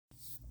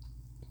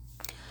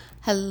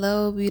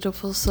Hello,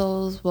 beautiful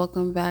souls.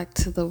 Welcome back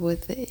to the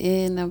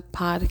Within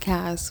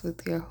podcast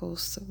with your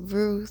host,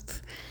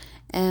 Ruth.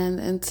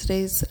 And in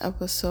today's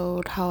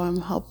episode, how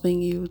I'm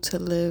helping you to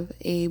live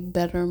a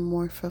better,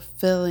 more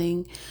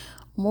fulfilling,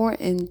 more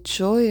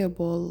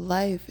enjoyable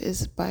life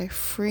is by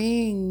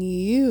freeing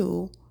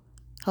you,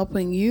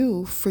 helping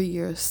you free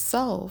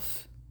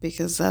yourself,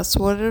 because that's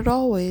what it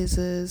always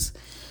is,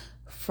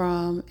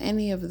 from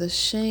any of the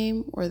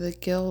shame or the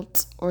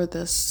guilt or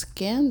the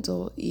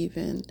scandal,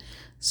 even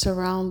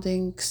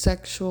surrounding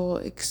sexual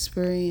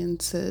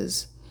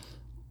experiences.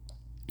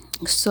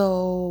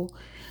 So,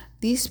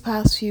 these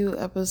past few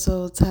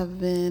episodes have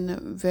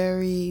been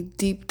very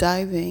deep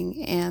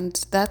diving, and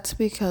that's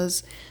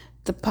because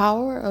the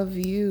power of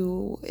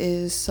you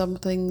is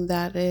something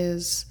that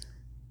is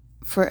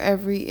for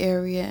every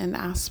area and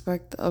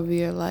aspect of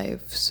your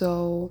life.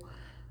 So,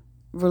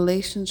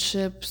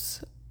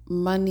 relationships,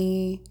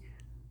 money,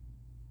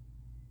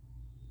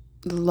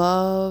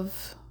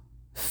 love,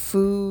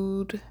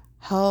 food,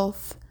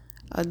 health,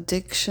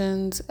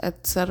 addictions,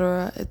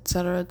 etc.,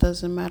 etc.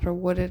 Doesn't matter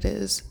what it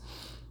is.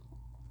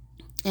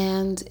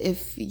 And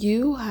if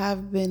you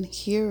have been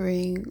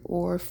hearing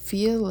or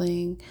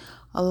feeling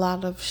a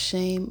lot of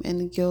shame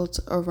and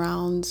guilt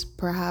around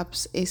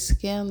perhaps a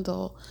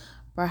scandal,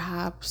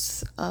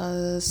 perhaps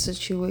a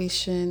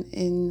situation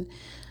in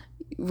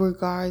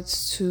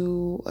regards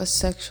to a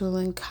sexual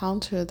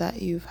encounter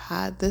that you've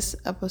had, this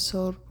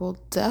episode will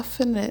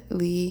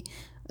definitely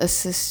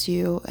assist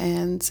you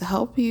and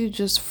help you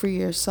just free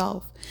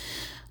yourself.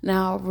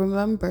 Now,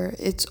 remember,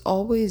 it's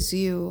always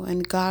you,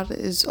 and God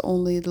is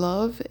only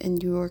love,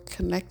 and you are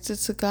connected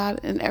to God,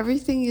 and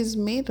everything is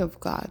made of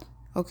God.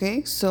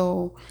 Okay,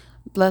 so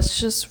let's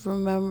just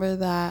remember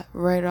that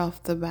right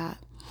off the bat.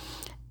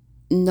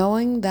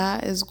 Knowing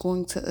that is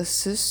going to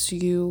assist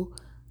you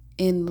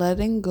in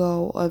letting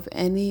go of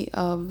any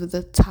of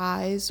the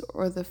ties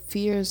or the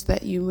fears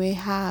that you may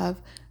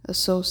have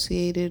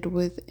associated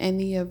with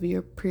any of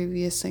your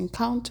previous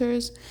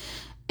encounters,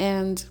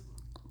 and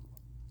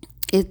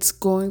it's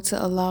going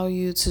to allow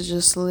you to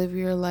just live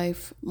your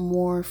life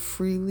more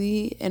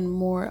freely and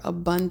more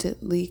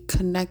abundantly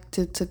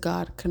connected to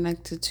God,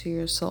 connected to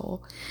your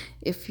soul.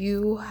 If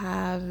you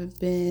have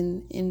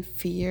been in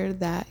fear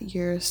that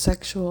your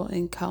sexual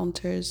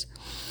encounters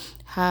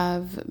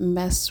have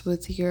messed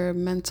with your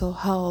mental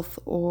health,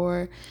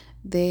 or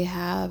they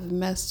have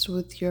messed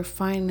with your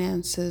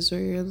finances or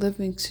your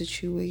living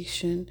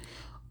situation,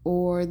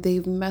 or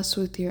they've messed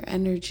with your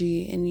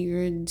energy and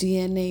your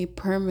DNA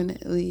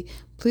permanently,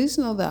 please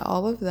know that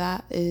all of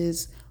that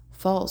is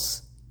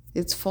false.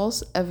 It's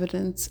false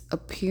evidence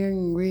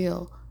appearing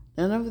real.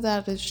 None of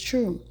that is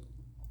true.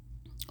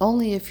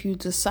 Only if you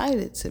decide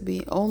it to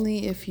be,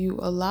 only if you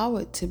allow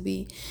it to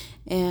be.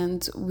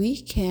 And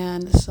we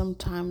can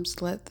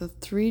sometimes let the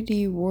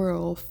 3D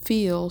world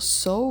feel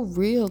so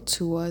real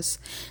to us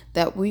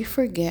that we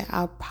forget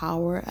our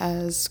power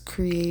as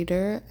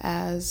creator,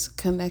 as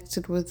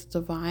connected with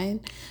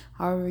divine,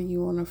 however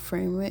you want to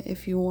frame it.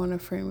 If you want to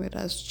frame it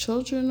as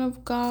children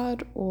of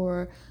God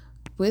or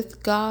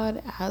with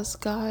God, as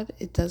God,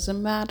 it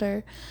doesn't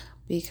matter,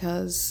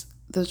 because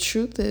the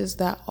truth is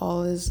that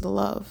all is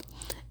love.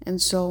 And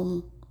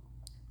so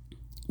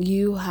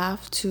you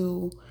have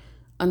to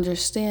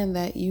understand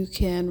that you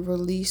can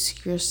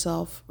release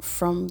yourself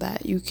from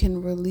that. You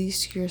can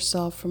release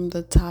yourself from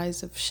the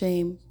ties of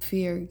shame,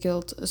 fear,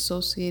 guilt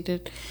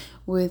associated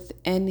with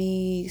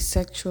any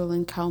sexual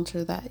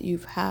encounter that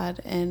you've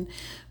had. And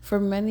for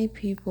many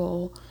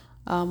people,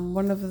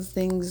 one of the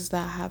things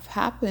that have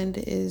happened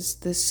is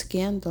this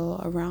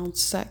scandal around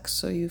sex.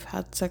 So you've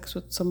had sex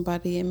with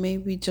somebody, and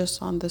maybe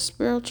just on the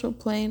spiritual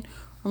plane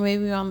or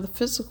maybe on the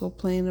physical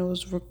plane, it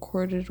was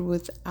recorded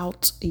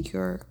without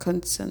your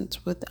consent,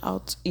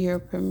 without your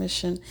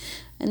permission.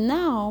 And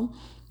now,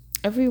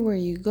 everywhere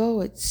you go,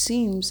 it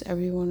seems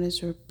everyone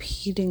is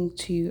repeating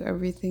to you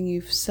everything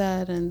you've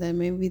said, and then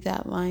maybe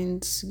that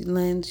lands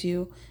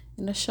you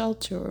in a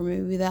shelter, or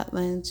maybe that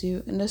lands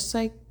you in a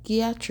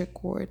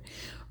psychiatric ward,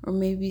 or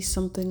maybe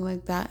something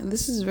like that. And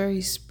this is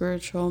very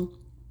spiritual.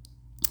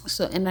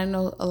 So, and I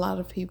know a lot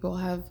of people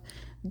have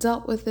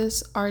dealt with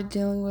this, are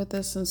dealing with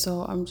this, and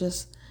so I'm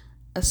just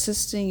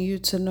assisting you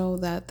to know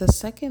that the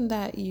second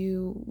that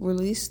you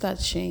release that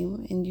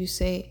shame and you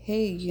say,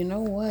 hey, you know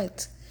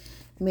what,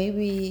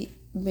 maybe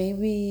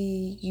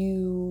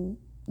you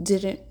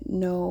didn't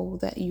know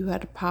that you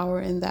had power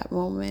in that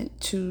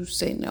moment to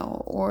say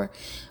no, or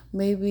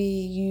maybe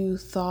you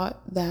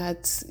thought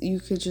that you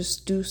could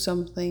just do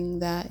something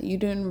that you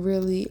didn't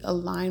really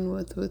align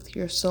with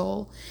your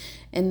soul,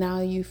 and now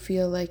you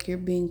feel like you're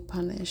being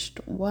punished.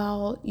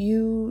 Well,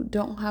 you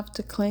don't have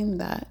to claim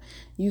that.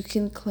 You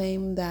can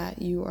claim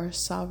that you are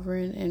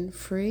sovereign and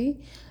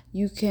free.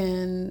 You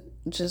can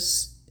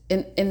just,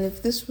 and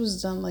if this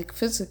was done like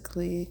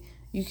physically,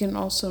 you can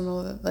also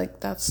know that like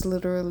that's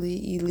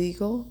literally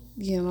illegal,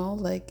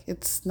 like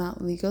it's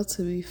not legal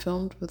to be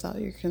filmed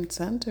without your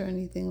consent or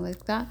anything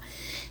like that.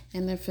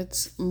 And if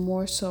it's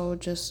more so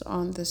just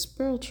on the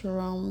spiritual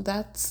realm,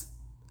 that's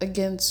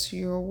against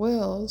your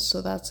will,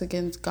 so that's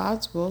against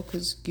God's will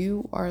because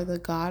you are the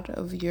God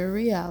of your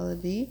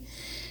reality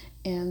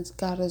and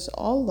God is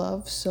all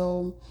love.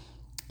 So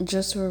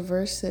just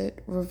reverse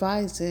it,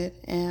 revise it,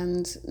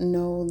 and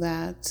know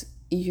that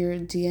your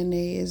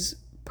DNA is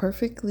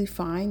perfectly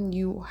fine.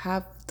 You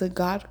have the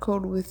God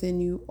code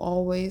within you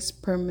always,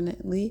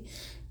 permanently.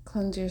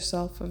 Cleanse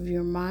yourself of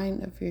your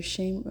mind, of your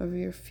shame, of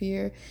your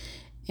fear,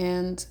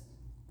 and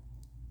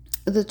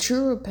the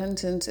true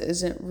repentance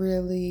isn't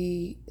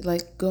really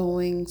like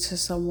going to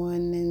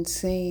someone and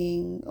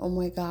saying, "Oh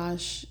my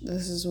gosh,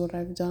 this is what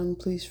I've done,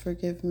 please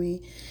forgive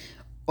me."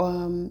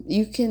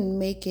 You can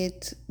make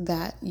it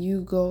that you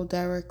go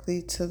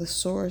directly to the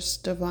source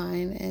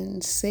divine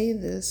and say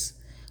this,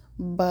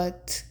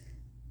 but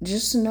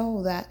just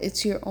know that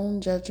it's your own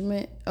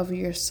judgment of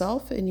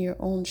yourself and your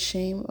own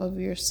shame of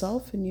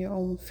yourself and your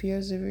own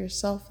fears of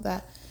yourself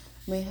that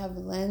may have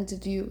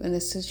landed you in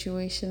a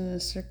situation, in a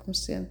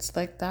circumstance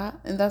like that.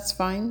 And that's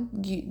fine.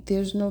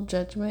 There's no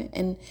judgment.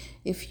 And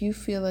if you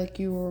feel like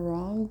you were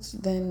wronged,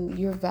 then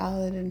you're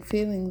valid in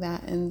feeling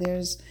that. And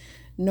there's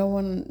no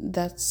one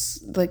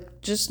that's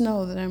like, just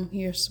know that I'm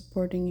here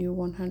supporting you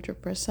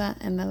 100%.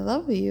 And I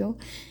love you.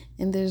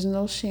 And there's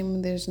no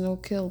shame, there's no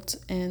guilt.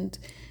 And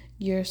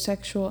your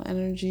sexual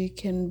energy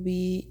can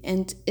be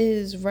and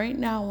is right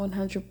now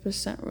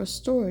 100%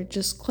 restored.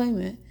 Just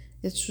claim it.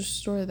 It's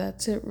restored.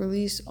 That's it.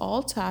 Release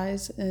all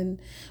ties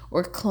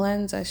or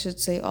cleanse, I should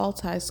say, all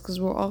ties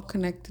because we're all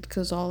connected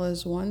because all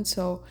is one.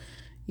 So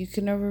you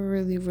can never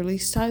really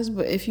release ties.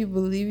 But if you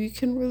believe you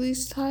can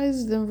release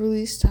ties, then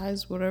release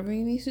ties. Whatever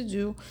you need to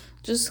do,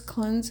 just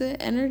cleanse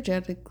it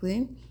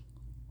energetically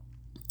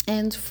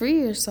and free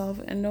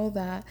yourself and know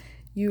that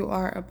you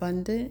are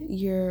abundant,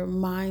 your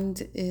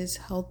mind is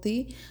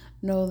healthy,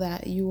 know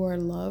that you are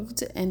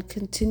loved, and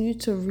continue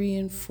to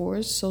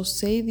reinforce. So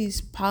say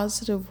these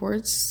positive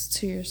words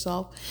to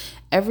yourself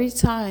every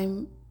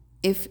time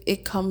if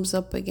it comes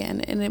up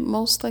again, and it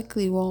most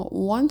likely won't.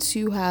 Once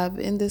you have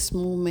in this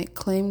moment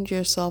claimed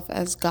yourself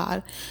as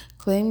God,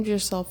 claimed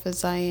yourself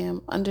as I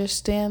am,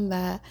 understand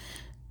that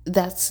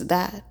that's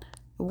that.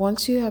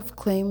 Once you have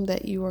claimed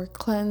that you are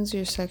cleansed,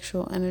 your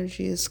sexual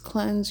energy is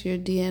cleansed, your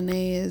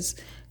DNA is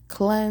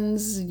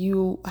cleansed,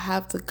 you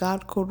have the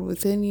God code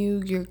within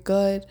you, you're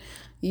good,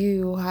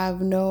 you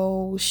have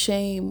no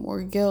shame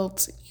or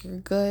guilt, you're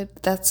good.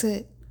 That's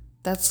it.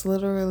 That's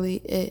literally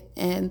it.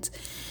 And,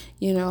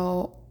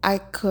 I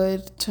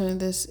could turn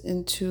this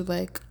into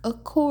like a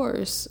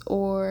course,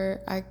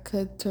 or I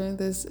could turn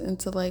this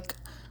into like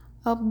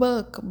a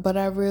book, but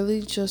I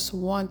really just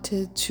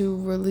wanted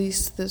to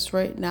release this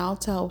right now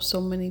to help so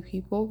many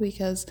people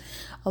because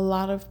a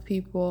lot of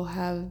people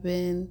have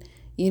been,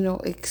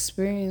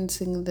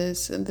 experiencing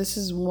this, and this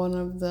is one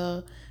of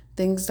the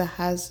things that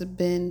has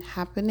been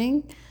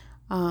happening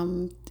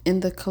in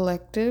the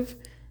collective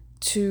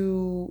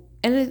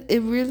and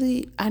it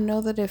really, I know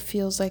that it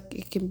feels like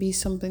it can be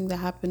something that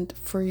happened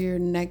for your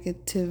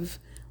negative,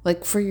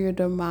 like for your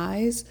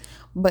demise,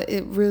 but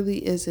it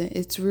really isn't.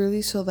 It's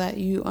really so that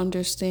you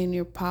understand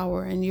your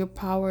power, and your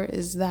power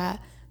is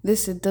that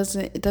it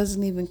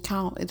doesn't even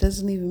count. It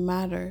doesn't even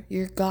matter.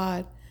 You're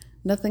God.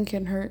 Nothing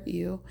can hurt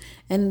you.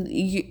 And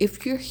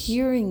if you're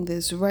hearing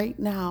this right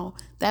now,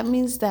 that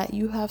means that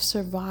you have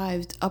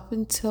survived up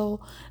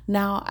until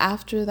now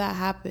after that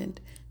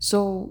happened.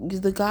 So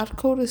the God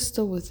code is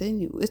still within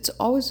you. It's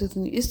always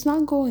within you. It's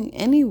not going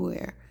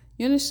anywhere.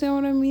 You understand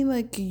what I mean?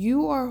 Like,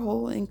 you are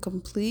whole and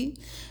complete,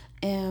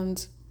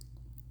 and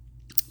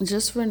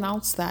just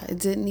renounce that. It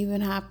didn't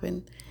even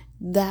happen.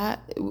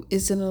 That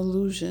is an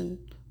illusion.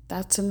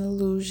 That's an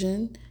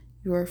illusion.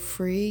 You are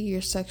free.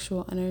 Your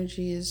sexual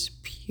energy is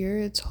pure.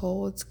 It's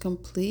whole. It's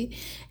complete.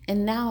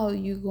 And now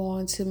you go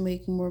on to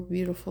make more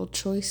beautiful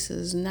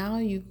choices. Now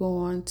you go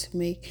on to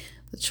make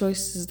the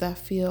choices that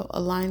feel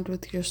aligned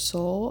with your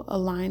soul,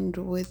 aligned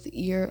with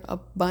your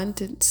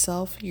abundant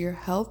self, your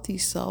healthy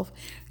self,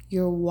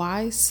 your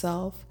wise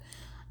self.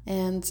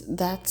 And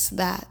that's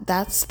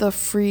the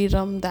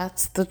freedom,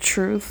 that's the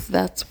truth,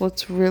 that's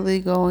what's really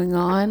going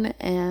on.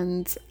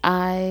 And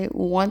I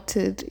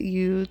wanted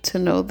you to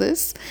know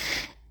this,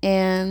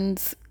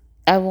 and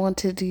I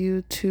wanted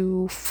you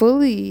to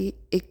fully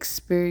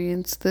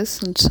experience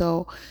this. And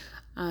so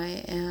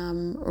I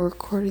am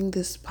recording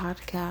this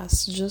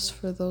podcast just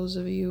for those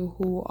of you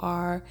who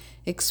are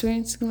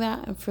experiencing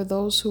that, and for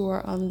those who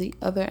are on the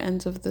other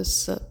end of the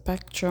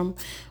spectrum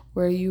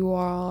where you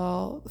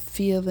are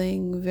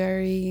feeling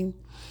very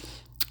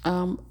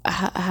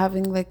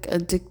having like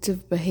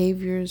addictive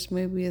behaviors.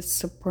 Maybe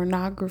it's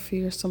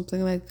pornography or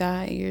something like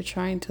that. You're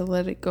trying to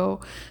let it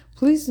go.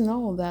 Please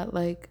know that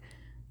like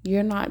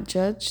you're not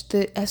judged.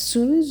 That as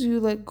soon as you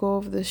let go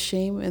of the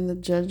shame and the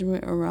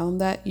judgment around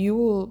that, you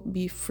will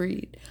be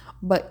freed.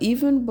 But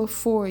even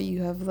before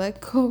you have let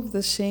go of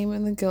the shame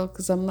and the guilt,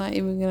 because I'm not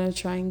even gonna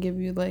try and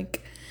give you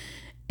like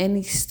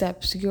any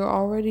steps, you're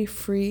already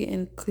free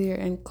and clear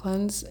and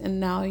cleansed, and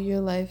now your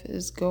life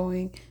is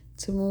going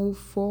to move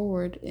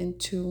forward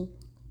into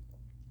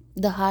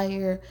the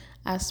higher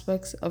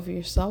aspects of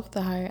yourself,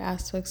 the higher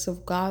aspects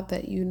of God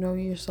that you know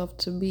yourself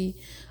to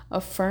be.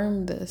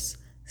 Affirm this.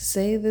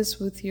 Say this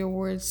with your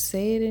words.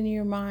 Say it in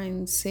your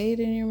mind. Say it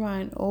in your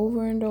mind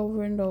over and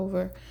over and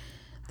over,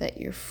 that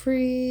you're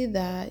free,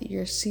 that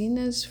you're seen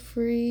as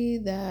free,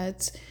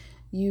 that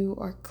you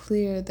are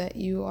clear, that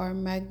you are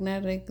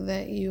magnetic,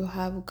 that you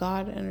have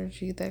God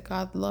energy, that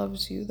God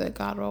loves you, that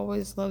God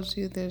always loves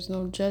you. There's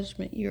no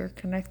judgment. You're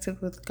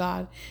connected with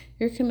God.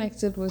 You're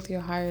connected with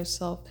your higher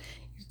self.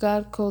 Your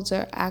God codes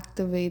are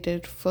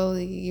activated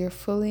fully. You're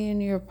fully in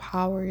your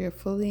power. You're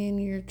fully in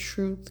your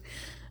truth.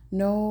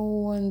 No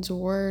one's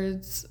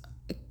words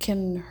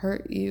can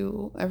hurt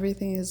you.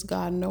 Everything is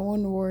God. No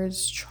one's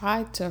words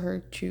try to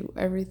hurt you.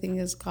 Everything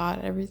is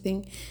God.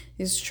 Everything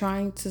is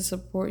trying to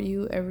support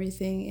you.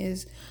 Everything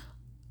is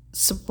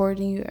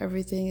supporting you.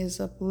 Everything is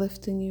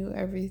uplifting you.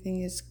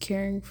 Everything is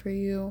caring for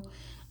you.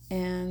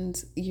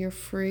 And you're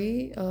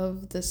free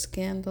of the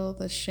scandal,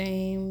 the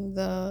shame,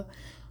 the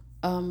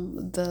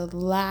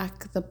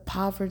lack, the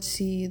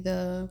poverty,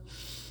 the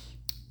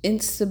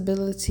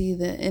instability,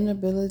 the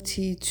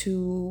inability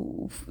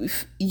to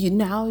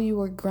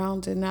you are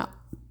grounded.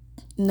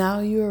 Now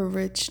you are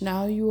rich.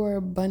 Now you are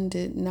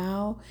abundant.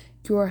 Now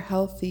you are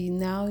healthy.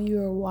 Now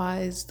you are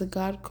wise. The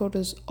God code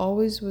is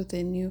always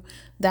within you.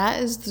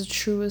 That is the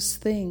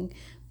truest thing.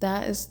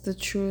 That is the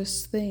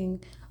truest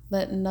thing.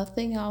 Let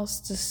nothing else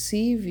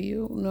deceive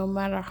you, no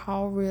matter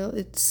how real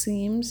it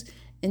seems.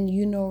 And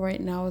you know right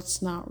now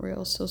it's not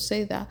real. So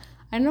say that.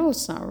 I know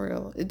it's not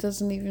real. It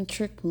doesn't even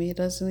trick me. It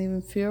doesn't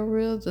even feel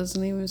real. It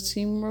doesn't even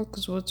seem real,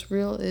 because what's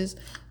real is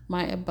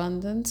my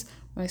abundance.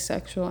 My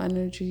sexual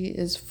energy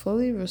is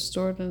fully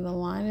restored and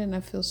aligned, and I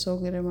feel so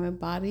good in my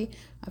body.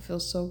 I feel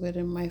so good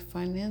in my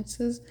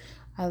finances.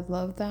 I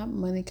love that.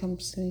 Money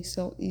comes to me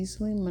so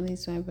easily.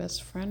 Money's my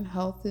best friend.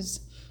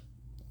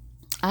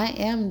 I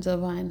am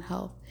divine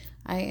health.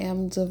 I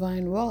am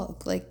divine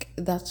wealth. Like,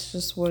 that's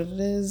just what it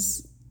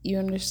is. You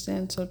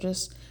understand? So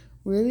just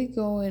really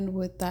go in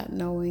with that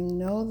knowing.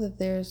 Know that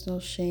there is no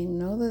shame.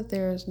 Know that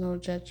there is no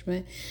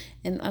judgment.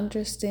 And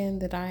understand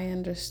that I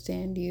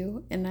understand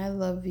you and I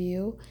love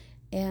you.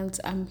 And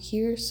I'm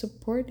here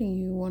supporting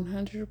you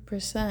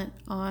 100%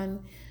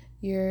 on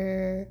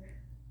your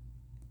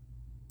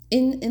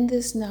in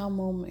this now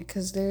moment,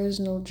 because there is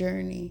no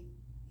journey.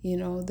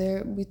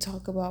 There we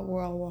talk about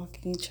we're all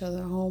walking each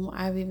other home.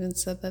 I've even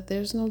said that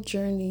there's no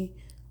journey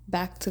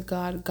back to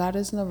God. God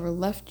has never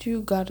left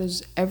you. God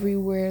is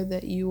everywhere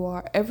that you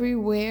are.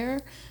 Everywhere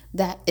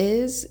that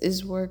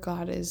is where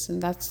God is, and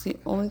that's the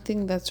only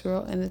thing that's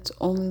real, and it's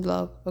only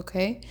love.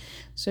 Okay,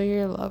 so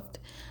you're loved.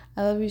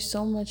 I love you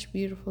so much,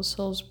 beautiful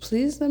souls.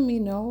 Please let me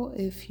know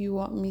if you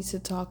want me to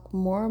talk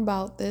more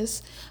about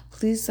this.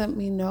 Please let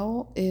me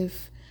know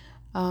if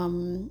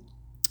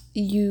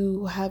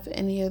you have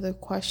any other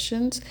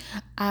questions.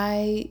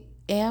 I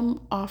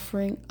am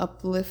offering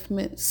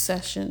upliftment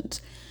sessions.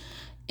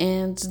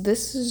 And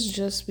this is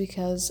just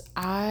because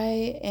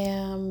I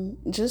am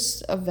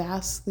just a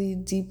vastly,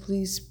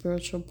 deeply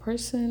spiritual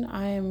person.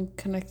 I am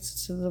connected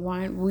to the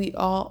divine. We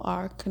all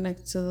are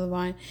connected to the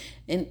divine.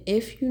 And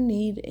if you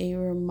need a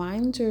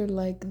reminder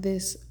like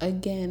this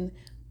again,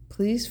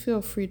 please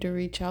feel free to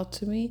reach out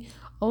to me,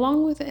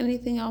 along with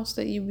anything else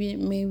that you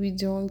may be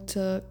doing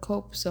to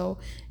cope. So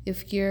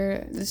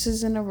this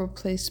isn't a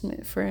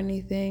replacement for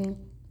anything.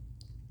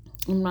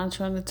 I'm not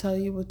trying to tell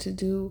you what to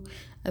do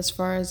as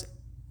far as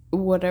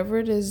whatever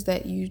it is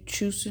that you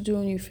choose to do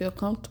and you feel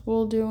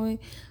comfortable doing.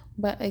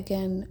 But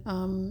again,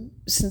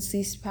 since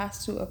these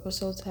past two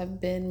episodes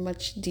have been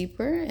much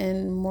deeper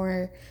and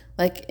more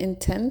like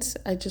intense,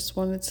 I just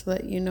wanted to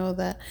let you know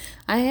that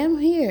I am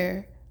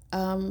here.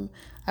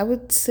 I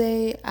would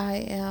say I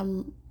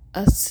am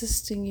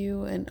assisting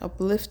you and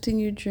uplifting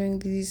you during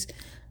these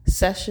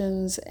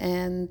sessions,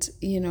 and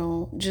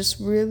just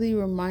really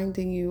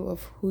reminding you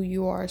of who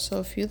you are. So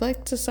if you'd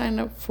like to sign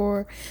up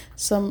for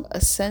some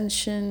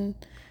ascension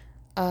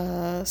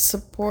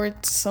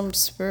support, some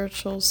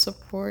spiritual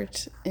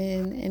support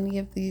in any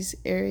of these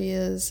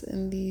areas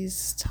and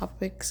these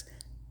topics,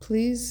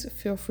 please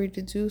feel free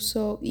to do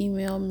so.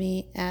 Email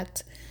me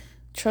at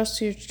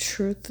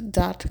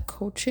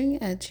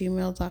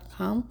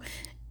trustyourtruth.coaching@gmail.com,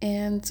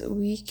 and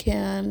we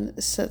can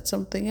set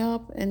something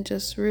up and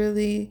just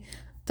really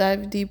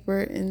dive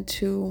deeper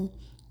into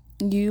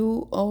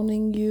you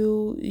owning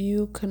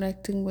you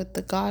connecting with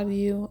the God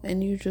you,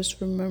 and you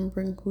just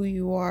remembering who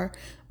you are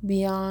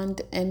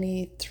beyond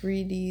any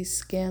 3D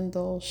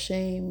scandal,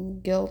 shame,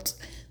 guilt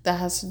that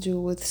has to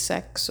do with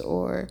sex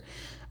or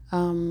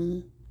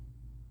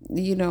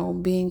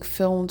being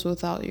filmed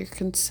without your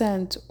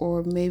consent,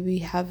 or maybe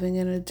having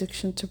an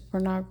addiction to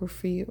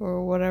pornography,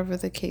 or whatever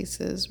the case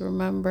is.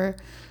 Remember,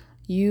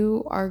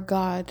 you are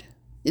God.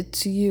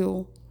 It's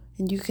you.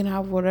 And you can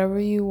have whatever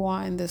you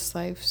want in this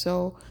life.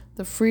 So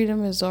the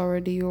freedom is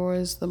already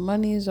yours. The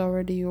money is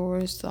already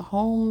yours. The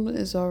home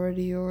is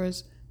already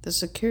yours. The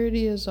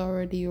security is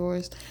already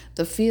yours.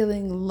 The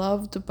feeling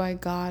loved by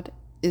God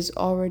is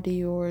already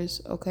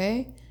yours,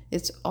 okay?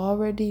 It's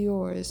already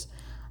yours.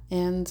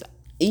 And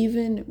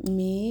even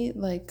me,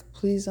 like,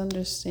 please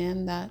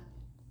understand that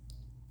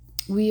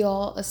we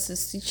all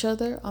assist each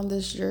other on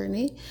this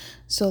journey.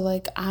 So,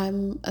 like,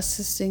 I'm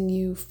assisting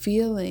you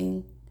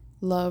feeling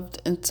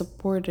loved and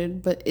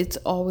supported, but it's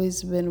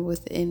always been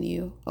within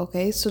you.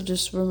 Okay, so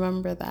just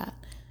remember that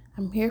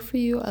I'm here for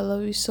you. I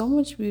love you so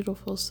much,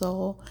 beautiful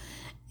soul.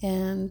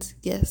 And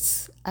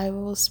yes, I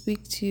will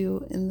speak to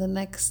you in the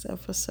next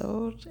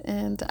episode.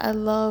 And I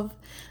love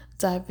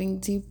diving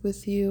deep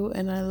with you,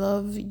 and I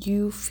love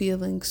you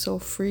feeling so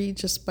free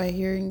just by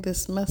hearing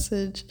this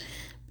message,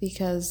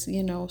 because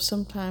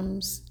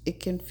sometimes it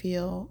can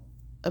feel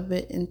a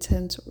bit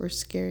intense or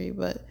scary,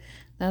 but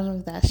none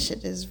of that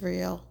shit is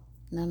real.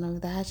 None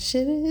of that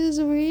shit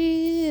is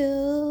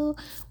real.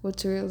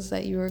 What's real is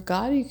that you are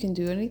God. You can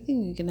do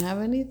anything. You can have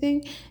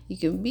anything. You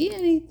can be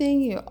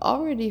anything. You're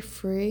already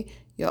free.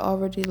 You're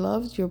already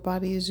loved. Your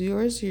body is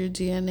yours. Your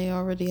DNA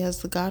already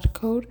has the God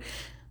code.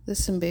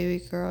 Listen,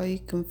 baby girl, you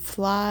can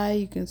fly.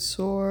 You can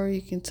soar.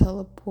 You can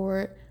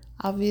teleport.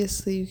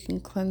 Obviously, you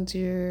can cleanse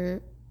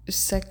your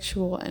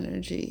sexual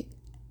energy.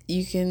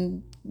 You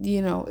can,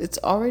 it's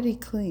already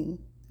clean.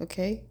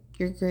 Okay?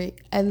 You're great.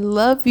 I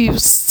love you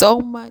so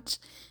much.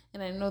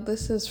 And I know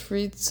this has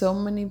freed so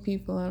many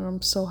people, and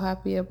I'm so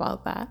happy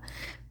about that.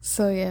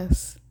 So,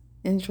 yes,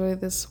 enjoy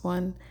this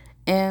one.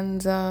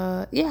 And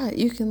yeah,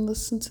 you can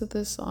listen to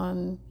this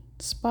on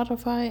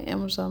Spotify,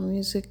 Amazon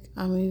Music.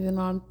 I'm even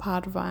on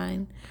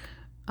Podvine.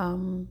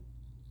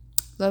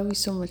 Love you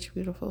so much,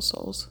 beautiful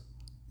souls.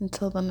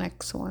 Until the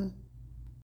next one.